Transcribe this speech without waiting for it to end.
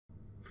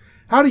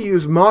how to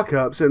use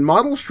mock-ups in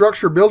model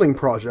structure building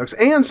projects,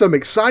 and some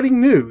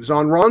exciting news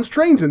on Ron's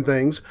Trains and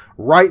Things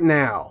right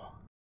now.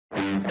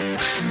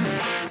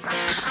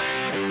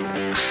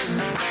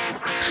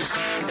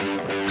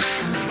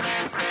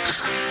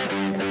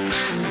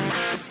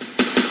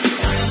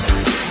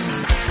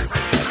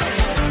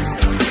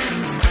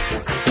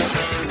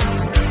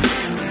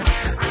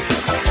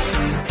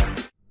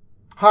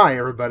 Hi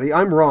everybody,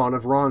 I'm Ron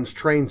of Ron's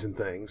Trains and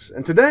Things,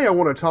 and today I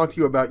want to talk to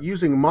you about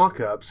using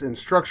mock-ups in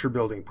structure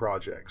building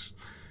projects.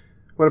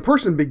 When a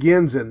person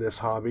begins in this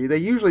hobby, they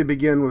usually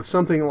begin with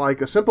something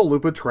like a simple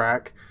loop of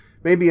track,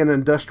 maybe an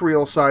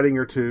industrial siding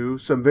or two,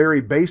 some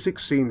very basic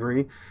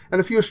scenery,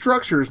 and a few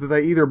structures that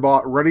they either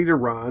bought ready to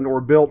run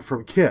or built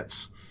from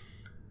kits.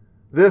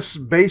 This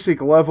basic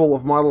level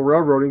of model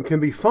railroading can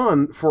be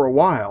fun for a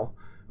while,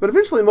 but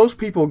eventually most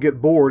people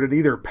get bored and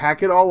either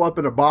pack it all up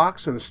in a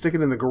box and stick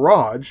it in the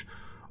garage,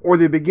 or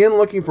they begin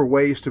looking for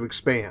ways to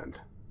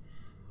expand.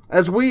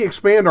 As we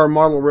expand our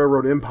model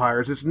railroad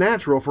empires, it's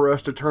natural for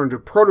us to turn to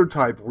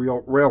prototype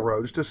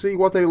railroads to see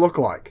what they look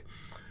like.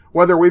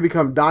 Whether we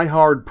become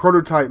die-hard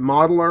prototype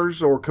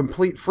modelers or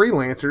complete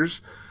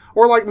freelancers,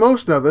 or like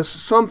most of us,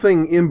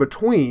 something in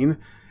between,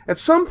 at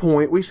some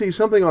point we see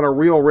something on a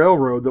real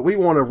railroad that we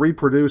want to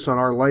reproduce on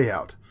our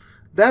layout.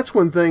 That's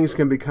when things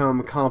can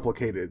become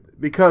complicated,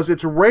 because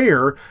it's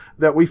rare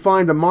that we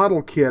find a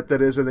model kit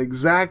that is an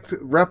exact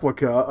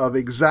replica of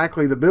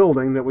exactly the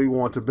building that we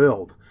want to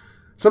build.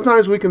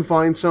 Sometimes we can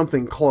find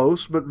something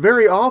close, but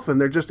very often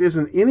there just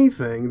isn't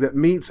anything that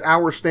meets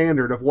our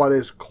standard of what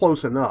is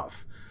close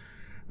enough.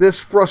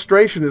 This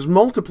frustration is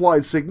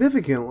multiplied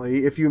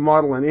significantly if you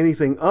model in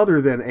anything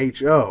other than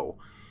HO.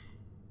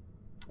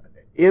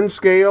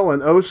 N-scale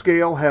and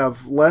O-scale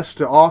have less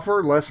to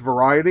offer, less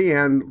variety,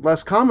 and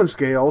less common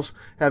scales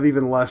have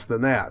even less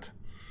than that.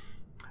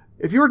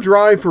 If your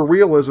drive for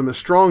realism is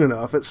strong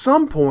enough, at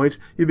some point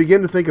you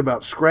begin to think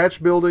about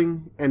scratch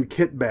building and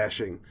kit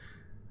bashing.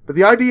 But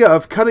the idea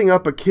of cutting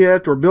up a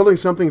kit or building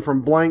something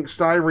from blank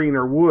styrene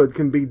or wood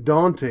can be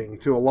daunting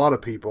to a lot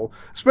of people,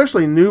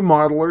 especially new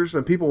modelers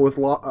and people with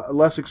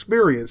less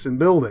experience in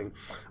building.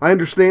 I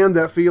understand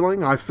that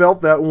feeling. I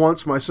felt that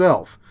once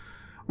myself.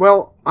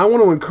 Well, I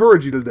want to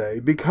encourage you today,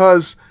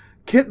 because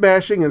kit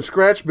bashing and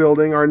scratch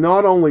building are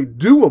not only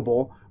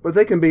doable, but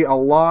they can be a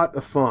lot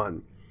of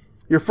fun.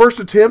 Your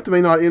first attempt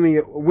may not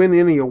win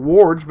any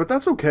awards, but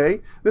that's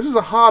okay. This is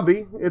a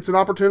hobby. It's an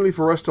opportunity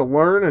for us to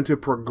learn and to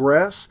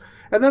progress,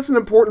 and that's an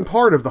important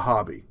part of the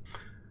hobby.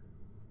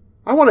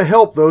 I want to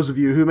help those of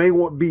you who may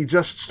be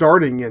just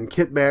starting in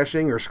kit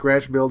bashing or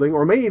scratch building,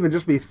 or may even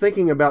just be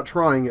thinking about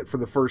trying it for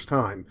the first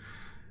time.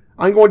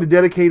 I'm going to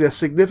dedicate a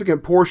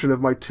significant portion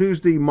of my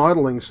Tuesday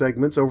modeling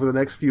segments over the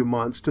next few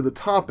months to the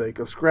topic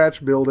of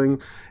scratch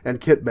building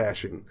and kit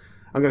bashing.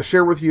 I'm going to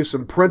share with you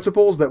some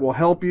principles that will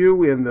help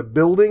you in the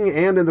building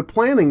and in the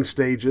planning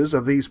stages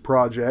of these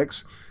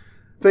projects.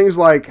 Things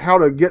like how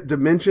to get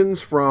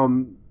dimensions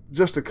from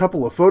just a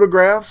couple of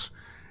photographs,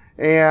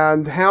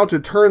 and how to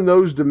turn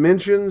those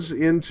dimensions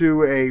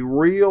into a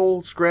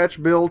real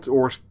scratch built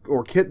or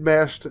kit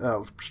bashed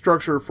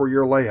structure for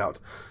your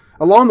layout.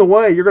 Along the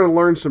way, you're going to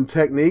learn some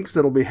techniques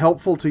that will be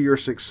helpful to your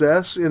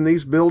success in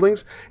these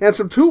buildings, and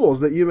some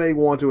tools that you may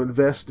want to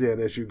invest in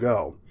as you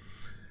go.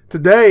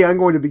 Today, I'm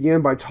going to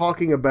begin by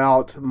talking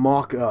about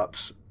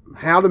mock-ups,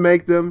 how to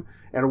make them,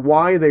 and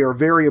why they are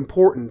very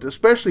important,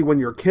 especially when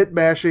you're kit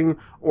bashing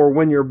or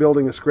when you're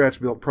building a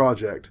scratch-built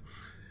project.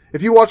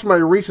 If you watched my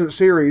recent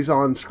series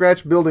on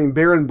scratch building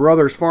Barron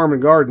Brothers Farm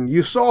and Garden,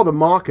 you saw the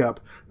mock-up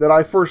that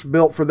I first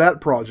built for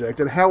that project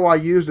and how I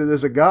used it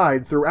as a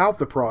guide throughout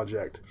the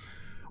project.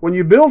 When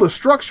you build a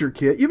structure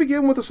kit, you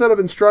begin with a set of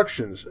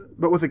instructions,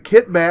 but with a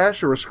kit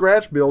bash or a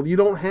scratch build, you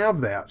don't have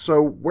that.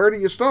 So where do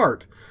you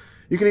start?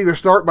 You can either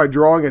start by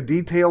drawing a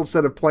detailed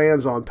set of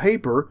plans on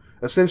paper,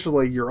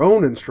 essentially your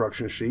own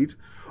instruction sheet,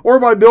 or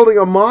by building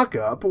a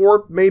mock-up,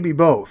 or maybe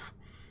both.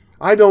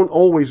 I don't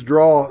always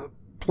draw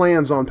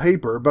plans on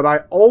paper, but I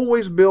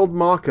always build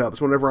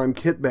mock-ups whenever I'm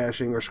kit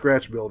bashing or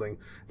scratch building.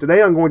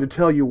 Today I'm going to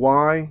tell you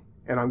why,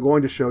 and I'm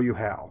going to show you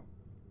how.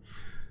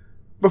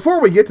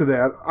 Before we get to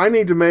that, I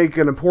need to make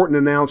an important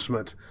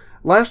announcement.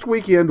 Last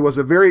weekend was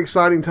a very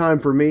exciting time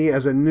for me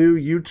as a new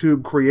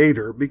YouTube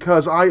creator,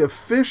 because I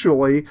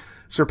officially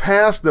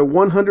surpassed the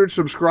 100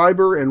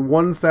 subscriber and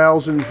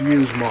 1,000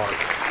 views mark.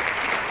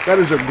 That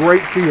is a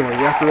great feeling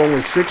after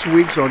only 6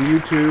 weeks on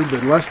YouTube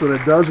and less than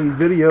a dozen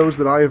videos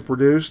that I have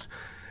produced,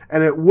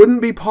 and it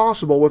wouldn't be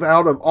possible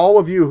without all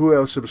of you who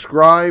have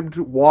subscribed,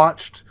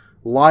 watched,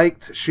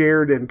 liked,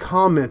 shared, and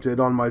commented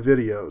on my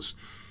videos.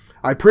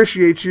 I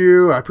appreciate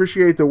you. I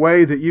appreciate the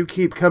way that you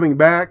keep coming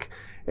back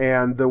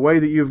and the way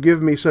that you've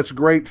given me such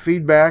great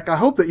feedback. I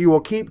hope that you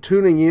will keep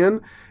tuning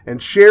in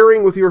and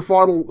sharing with your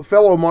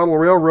fellow model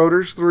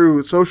railroaders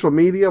through social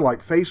media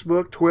like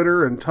Facebook,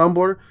 Twitter, and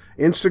Tumblr,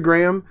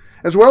 Instagram,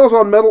 as well as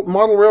on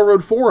model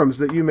railroad forums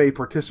that you may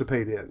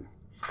participate in.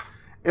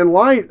 In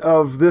light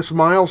of this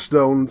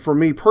milestone, for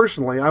me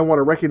personally, I want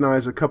to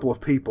recognize a couple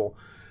of people.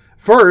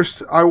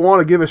 First, I want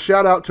to give a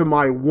shout out to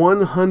my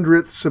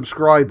 100th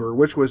subscriber,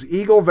 which was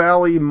Eagle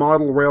Valley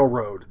Model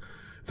Railroad.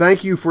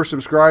 Thank you for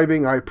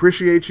subscribing. I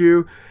appreciate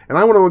you. And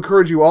I want to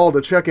encourage you all to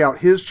check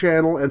out his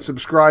channel and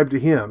subscribe to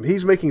him.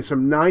 He's making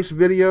some nice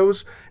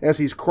videos as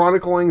he's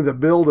chronicling the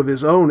build of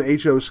his own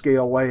HO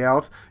scale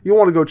layout. You'll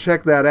want to go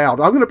check that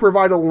out. I'm going to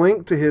provide a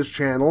link to his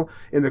channel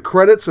in the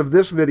credits of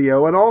this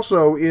video and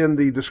also in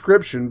the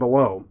description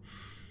below.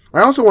 I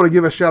also want to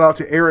give a shout out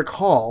to Eric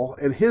Hall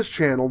and his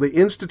channel, the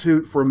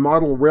Institute for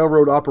Model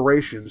Railroad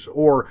Operations,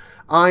 or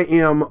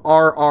IMRRO.com.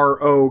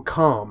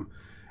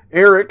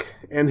 Eric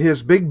and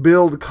his Big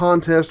Build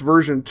Contest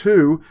version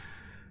 2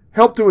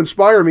 helped to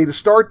inspire me to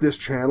start this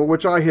channel,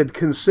 which I had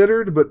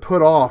considered but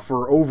put off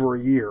for over a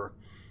year.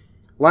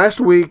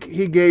 Last week,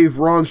 he gave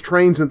Ron's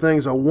Trains and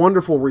Things a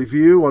wonderful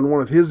review on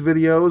one of his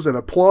videos and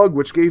a plug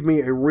which gave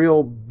me a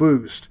real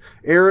boost.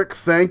 Eric,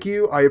 thank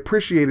you. I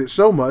appreciate it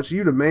so much.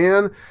 You the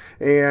man.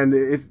 And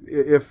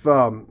if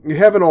you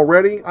haven't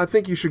already, I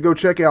think you should go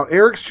check out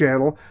Eric's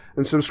channel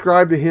and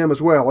subscribe to him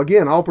as well.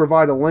 Again, I'll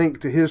provide a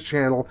link to his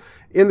channel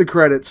in the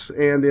credits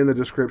and in the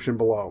description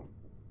below.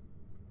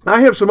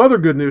 I have some other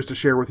good news to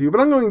share with you, but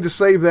I'm going to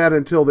save that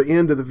until the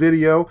end of the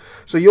video,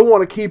 so you'll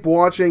want to keep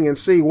watching and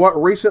see what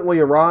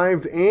recently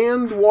arrived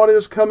and what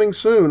is coming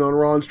soon on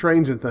Ron's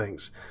Trains and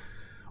Things.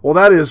 Well,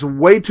 that is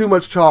way too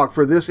much talk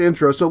for this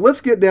intro, so let's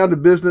get down to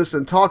business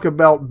and talk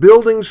about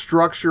building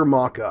structure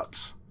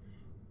mock-ups.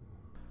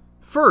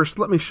 First,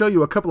 let me show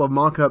you a couple of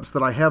mock-ups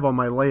that I have on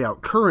my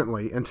layout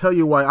currently and tell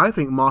you why I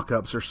think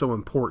mock-ups are so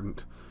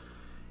important.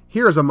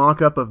 Here is a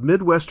mock-up of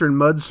Midwestern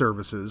Mud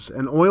Services,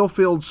 an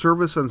oilfield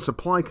service and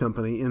supply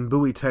company in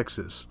Bowie,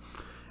 Texas.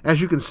 As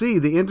you can see,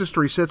 the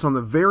industry sits on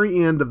the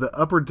very end of the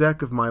upper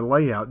deck of my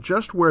layout,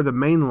 just where the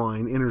main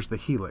line enters the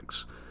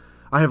helix.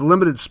 I have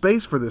limited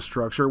space for this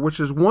structure, which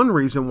is one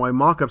reason why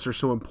mock-ups are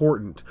so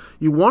important.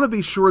 You want to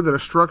be sure that a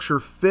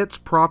structure fits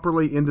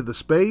properly into the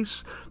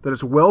space, that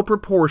it's well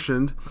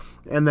proportioned,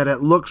 and that it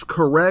looks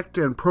correct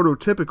and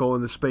prototypical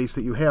in the space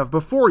that you have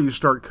before you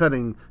start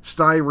cutting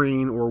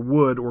styrene or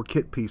wood or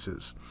kit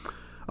pieces.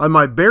 On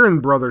my Barron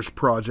Brothers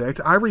project,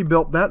 I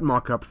rebuilt that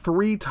mock-up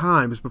 3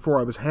 times before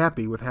I was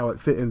happy with how it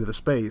fit into the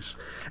space,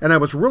 and I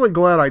was really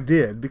glad I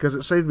did because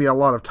it saved me a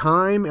lot of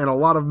time and a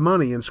lot of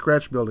money in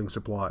scratch building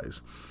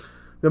supplies.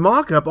 The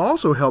mock-up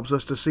also helps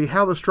us to see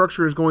how the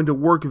structure is going to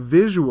work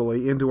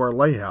visually into our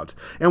layout.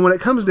 And when it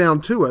comes down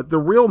to it, the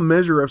real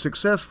measure of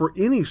success for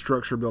any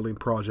structure building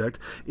project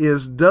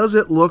is, does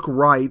it look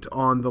right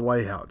on the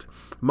layout?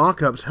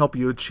 Mock-ups help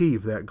you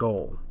achieve that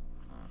goal.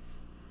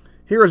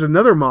 Here is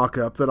another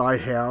mock-up that I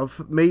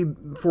have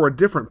made for a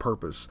different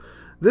purpose.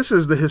 This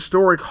is the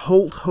historic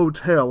Holt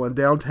Hotel in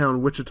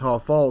downtown Wichita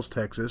Falls,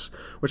 Texas,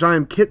 which I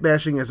am kit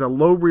bashing as a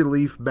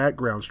low-relief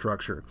background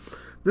structure.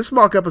 This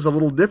mock-up is a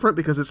little different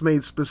because it's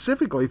made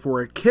specifically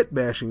for a kit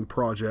bashing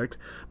project,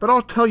 but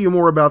I'll tell you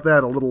more about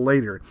that a little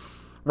later.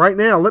 Right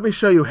now, let me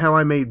show you how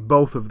I made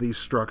both of these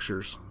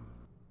structures.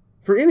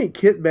 For any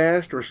kit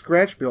bashed or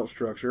scratch built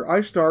structure, I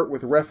start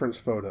with reference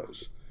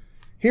photos.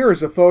 Here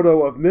is a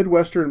photo of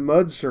Midwestern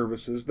Mud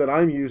Services that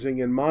I'm using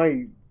in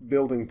my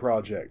building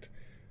project.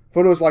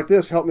 Photos like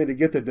this help me to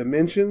get the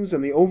dimensions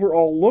and the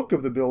overall look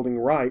of the building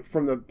right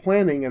from the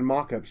planning and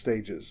mock-up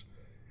stages.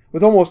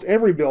 With almost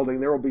every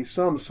building, there will be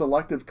some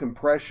selective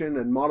compression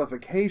and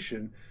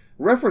modification.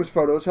 Reference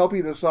photos help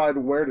you decide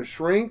where to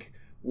shrink,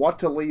 what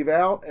to leave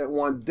out, and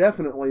what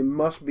definitely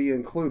must be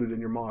included in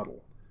your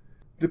model.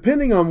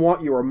 Depending on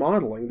what you are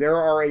modeling, there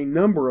are a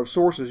number of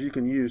sources you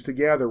can use to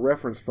gather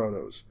reference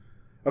photos.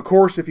 Of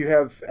course, if you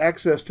have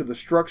access to the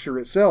structure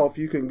itself,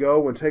 you can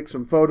go and take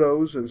some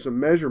photos and some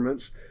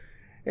measurements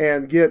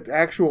and get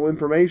actual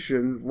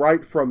information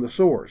right from the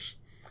source.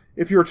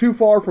 If you're too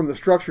far from the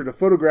structure to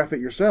photograph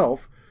it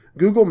yourself,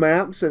 Google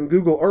Maps and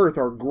Google Earth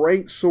are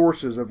great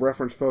sources of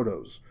reference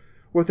photos.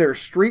 With their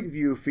Street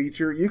View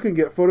feature, you can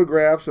get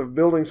photographs of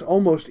buildings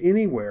almost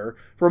anywhere,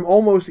 from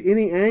almost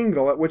any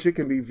angle at which it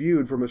can be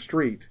viewed from a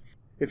street.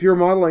 If you're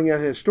modeling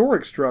an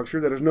historic structure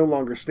that is no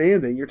longer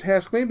standing, your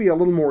task may be a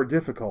little more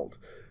difficult.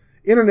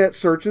 Internet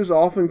searches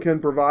often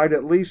can provide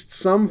at least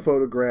some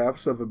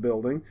photographs of a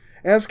building,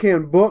 as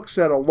can books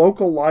at a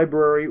local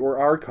library or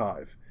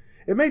archive.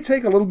 It may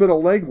take a little bit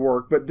of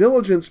legwork, but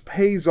diligence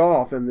pays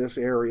off in this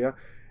area.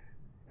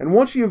 And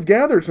once you've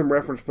gathered some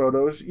reference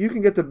photos, you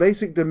can get the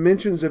basic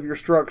dimensions of your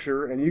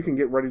structure and you can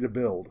get ready to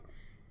build.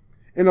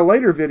 In a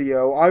later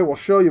video, I will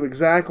show you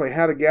exactly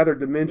how to gather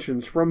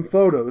dimensions from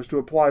photos to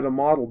apply to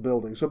model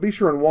building, so be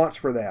sure and watch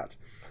for that.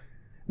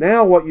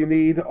 Now what you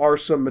need are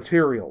some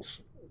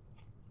materials.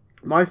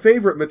 My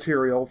favorite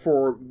material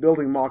for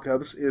building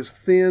mock-ups is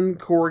thin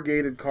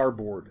corrugated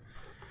cardboard.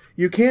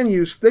 You can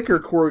use thicker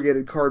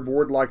corrugated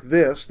cardboard like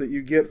this that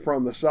you get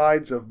from the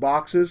sides of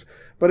boxes,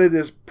 but it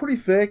is pretty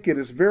thick, it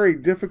is very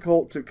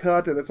difficult to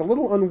cut, and it's a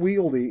little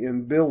unwieldy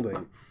in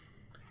building.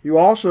 You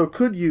also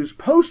could use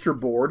poster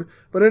board,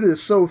 but it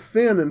is so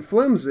thin and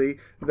flimsy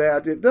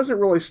that it doesn't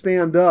really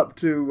stand up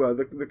to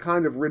the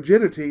kind of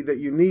rigidity that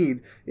you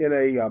need in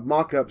a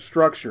mock-up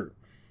structure.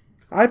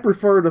 I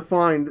prefer to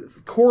find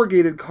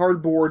corrugated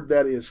cardboard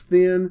that is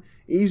thin,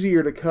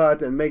 easier to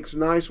cut, and makes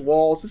nice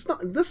walls.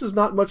 This is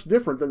not much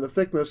different than the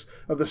thickness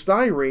of the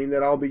styrene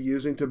that I'll be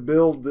using to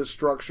build this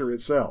structure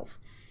itself.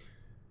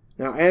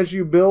 Now, as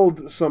you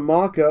build some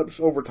mock-ups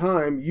over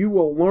time, you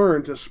will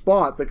learn to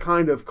spot the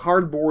kind of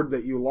cardboard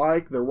that you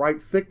like, the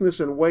right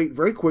thickness and weight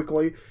very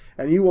quickly,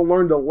 and you will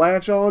learn to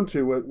latch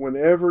onto it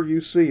whenever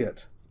you see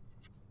it.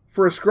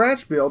 For a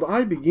scratch build,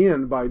 I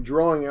begin by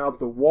drawing out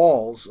the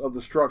walls of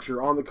the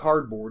structure on the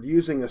cardboard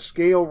using a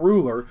scale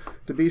ruler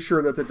to be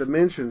sure that the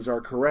dimensions are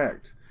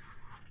correct.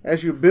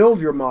 As you build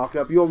your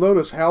mock-up, you'll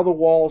notice how the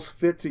walls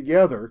fit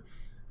together,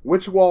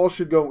 which walls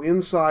should go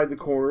inside the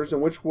corners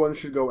and which ones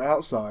should go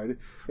outside,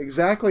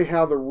 exactly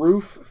how the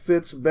roof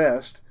fits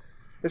best.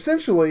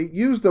 Essentially,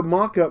 use the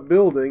mock-up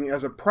building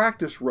as a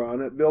practice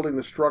run at building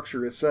the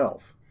structure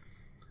itself.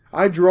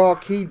 I draw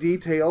key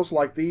details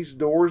like these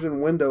doors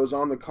and windows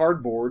on the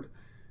cardboard,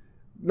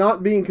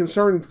 not being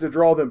concerned to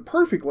draw them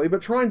perfectly,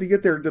 but trying to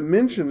get their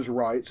dimensions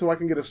right so I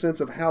can get a sense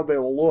of how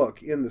they'll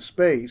look in the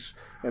space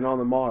and on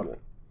the model.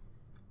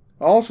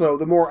 Also,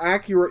 the more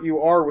accurate you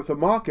are with the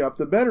mock-up,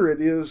 the better it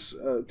is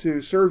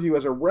to serve you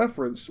as a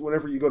reference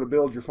whenever you go to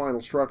build your final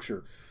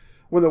structure.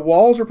 When the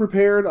walls are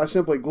prepared, I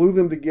simply glue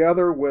them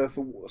together with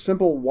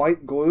simple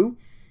white glue,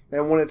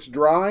 and when it's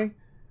dry,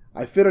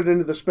 I fit it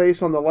into the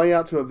space on the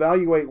layout to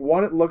evaluate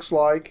what it looks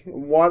like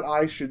and what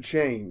I should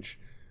change.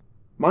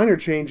 Minor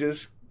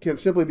changes can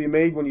simply be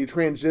made when you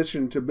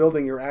transition to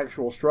building your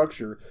actual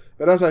structure,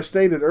 but as I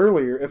stated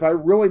earlier, if I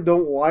really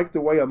don't like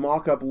the way a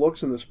mock-up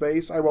looks in the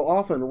space, I will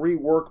often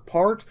rework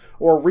part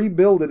or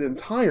rebuild it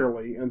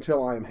entirely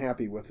until I am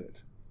happy with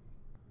it.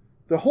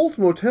 The Holt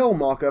Motel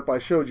mock-up I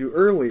showed you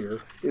earlier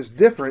is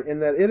different in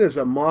that it is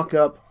a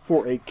mock-up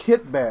for a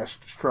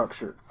kit-bashed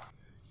structure.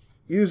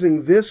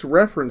 Using this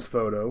reference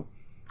photo,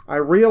 I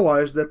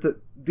realized that the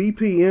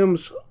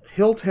DPM's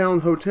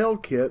Hilltown Hotel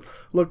kit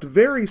looked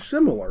very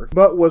similar,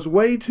 but was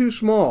way too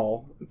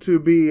small to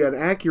be an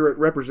accurate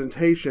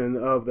representation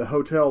of the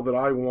hotel that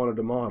I wanted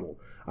to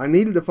model. I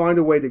needed to find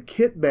a way to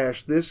kit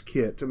bash this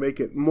kit to make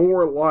it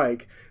more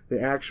like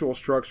the actual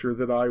structure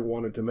that I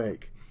wanted to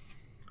make.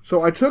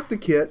 So I took the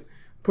kit,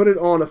 put it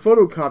on a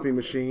photocopy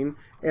machine,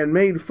 and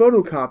made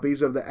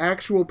photocopies of the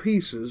actual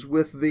pieces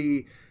with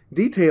the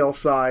detail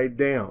side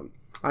down.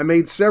 I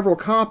made several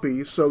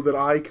copies so that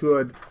I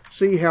could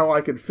see how I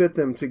could fit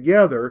them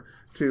together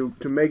to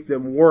make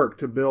them work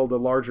to build a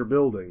larger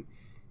building.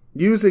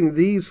 Using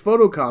these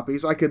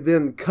photocopies, I could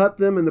then cut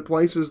them in the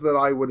places that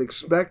I would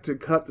expect to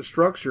cut the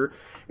structure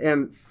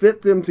and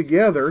fit them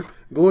together,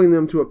 gluing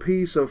them to a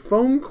piece of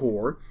foam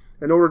core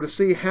in order to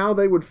see how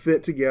they would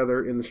fit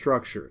together in the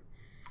structure.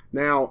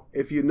 Now,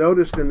 if you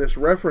noticed in this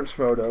reference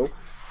photo,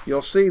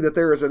 you'll see that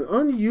there is an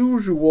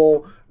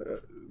unusual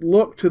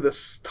look to the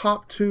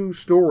top two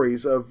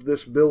stories of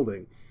this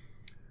building.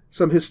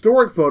 Some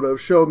historic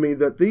photos show me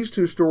that these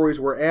two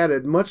stories were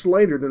added much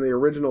later than the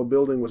original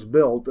building was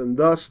built, and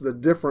thus the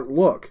different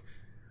look.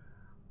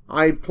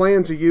 I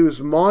plan to use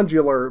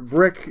modular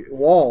brick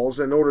walls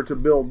in order to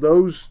build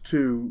those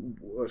two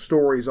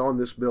stories on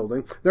this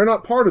building. They're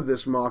not part of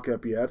this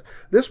mock-up yet.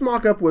 This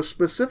mock-up was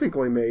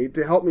specifically made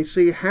to help me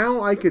see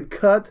how I could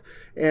cut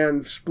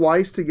and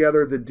splice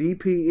together the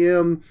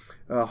DPM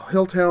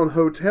Hilltown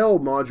Hotel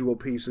module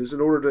pieces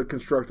in order to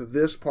construct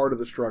this part of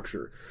the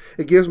structure.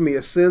 It gives me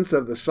a sense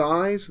of the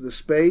size, the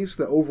space,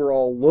 the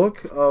overall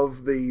look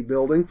of the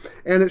building,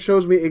 and it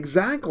shows me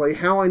exactly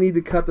how I need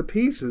to cut the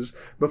pieces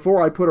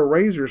before I put a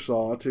razor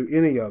saw to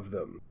any of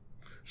them.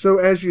 So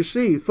as you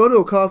see,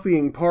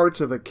 photocopying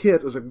parts of a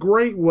kit is a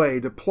great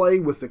way to play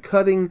with the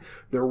cutting,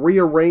 the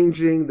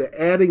rearranging, the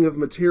adding of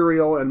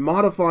material, and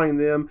modifying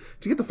them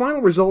to get the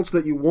final results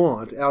that you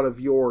want out of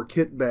your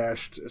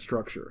kit-bashed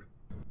structure.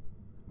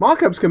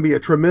 Mock-ups can be a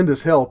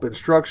tremendous help in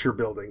structure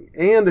building,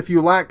 and if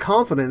you lack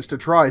confidence to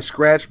try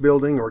scratch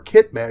building or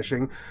kit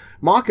bashing,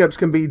 mock-ups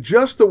can be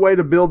just the way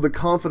to build the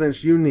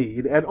confidence you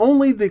need at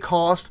only the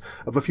cost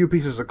of a few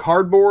pieces of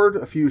cardboard,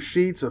 a few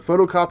sheets of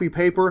photocopy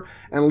paper,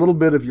 and a little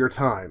bit of your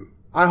time.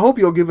 I hope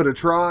you'll give it a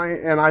try,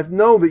 and I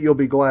know that you'll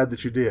be glad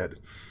that you did.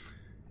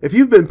 If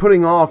you've been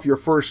putting off your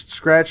first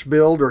scratch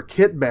build or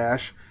kit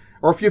bash,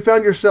 or if you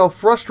found yourself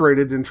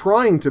frustrated in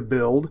trying to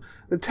build,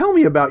 then tell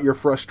me about your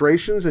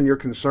frustrations and your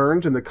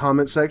concerns in the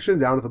comment section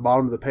down at the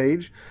bottom of the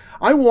page.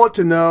 I want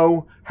to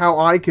know how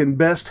I can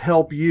best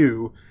help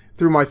you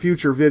through my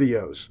future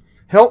videos.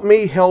 Help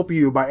me help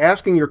you by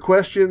asking your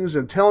questions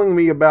and telling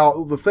me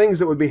about the things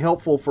that would be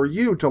helpful for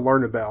you to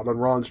learn about on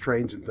Ron's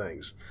Trains and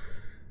Things.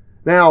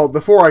 Now,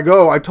 before I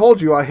go, I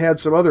told you I had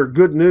some other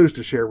good news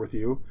to share with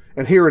you,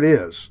 and here it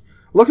is.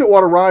 Look at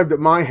what arrived at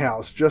my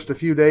house just a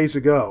few days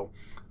ago.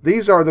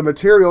 These are the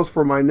materials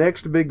for my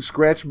next big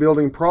scratch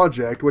building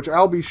project, which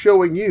I'll be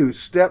showing you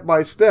step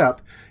by step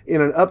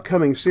in an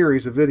upcoming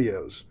series of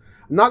videos.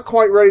 I'm not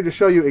quite ready to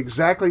show you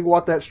exactly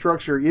what that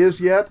structure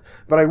is yet,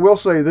 but I will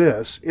say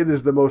this, it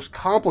is the most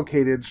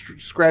complicated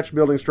scratch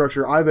building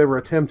structure I've ever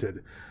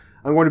attempted.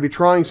 I'm going to be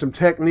trying some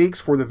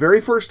techniques for the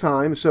very first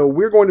time, so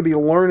we're going to be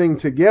learning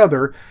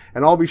together,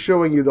 and I'll be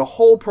showing you the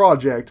whole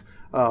project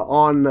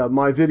on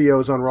my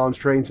videos on Ron's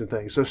Trains and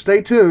Things. So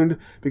stay tuned,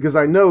 because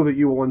I know that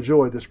you will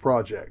enjoy this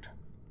project.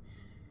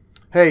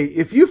 Hey,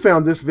 if you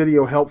found this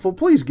video helpful,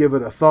 please give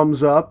it a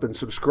thumbs up and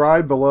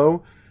subscribe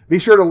below. Be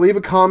sure to leave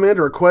a comment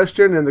or a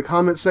question in the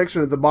comment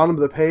section at the bottom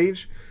of the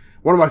page.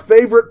 One of my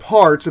favorite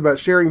parts about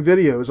sharing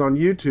videos on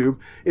YouTube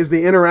is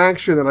the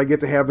interaction that I get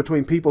to have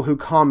between people who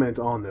comment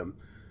on them.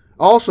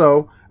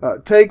 Also,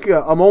 take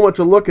a moment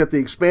to look at the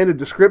expanded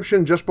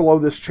description just below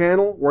this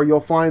channel, where you'll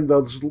find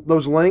those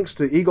links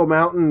to Eagle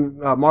Mountain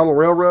Model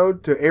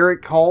Railroad, to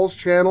Eric Hall's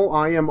channel,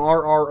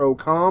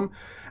 IMRRO.com,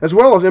 as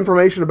well as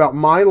information about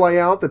my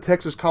layout, the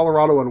Texas,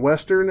 Colorado, and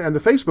Western, and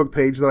the Facebook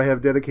page that I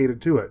have dedicated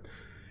to it.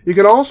 You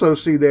can also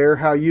see there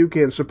how you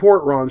can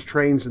support Ron's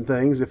Trains and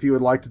Things if you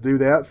would like to do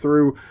that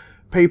through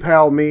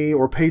PayPal Me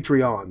or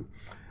Patreon.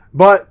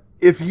 But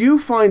if you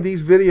find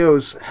these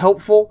videos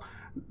helpful,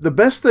 the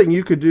best thing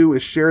you could do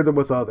is share them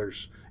with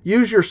others.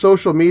 Use your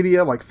social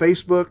media like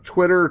Facebook,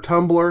 Twitter,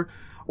 Tumblr,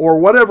 or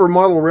whatever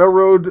model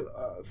railroad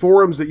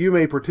forums that you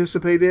may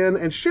participate in,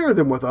 and share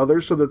them with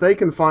others so that they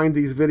can find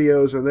these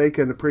videos and they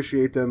can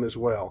appreciate them as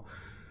well.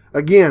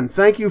 Again,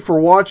 thank you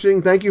for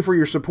watching. Thank you for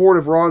your support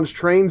of Ron's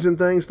Trains and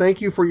Things. Thank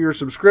you for your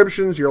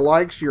subscriptions, your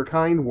likes, your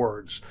kind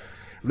words.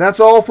 And that's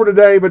all for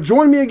today, but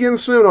join me again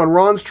soon on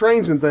Ron's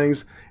Trains and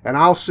Things, and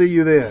I'll see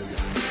you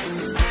then.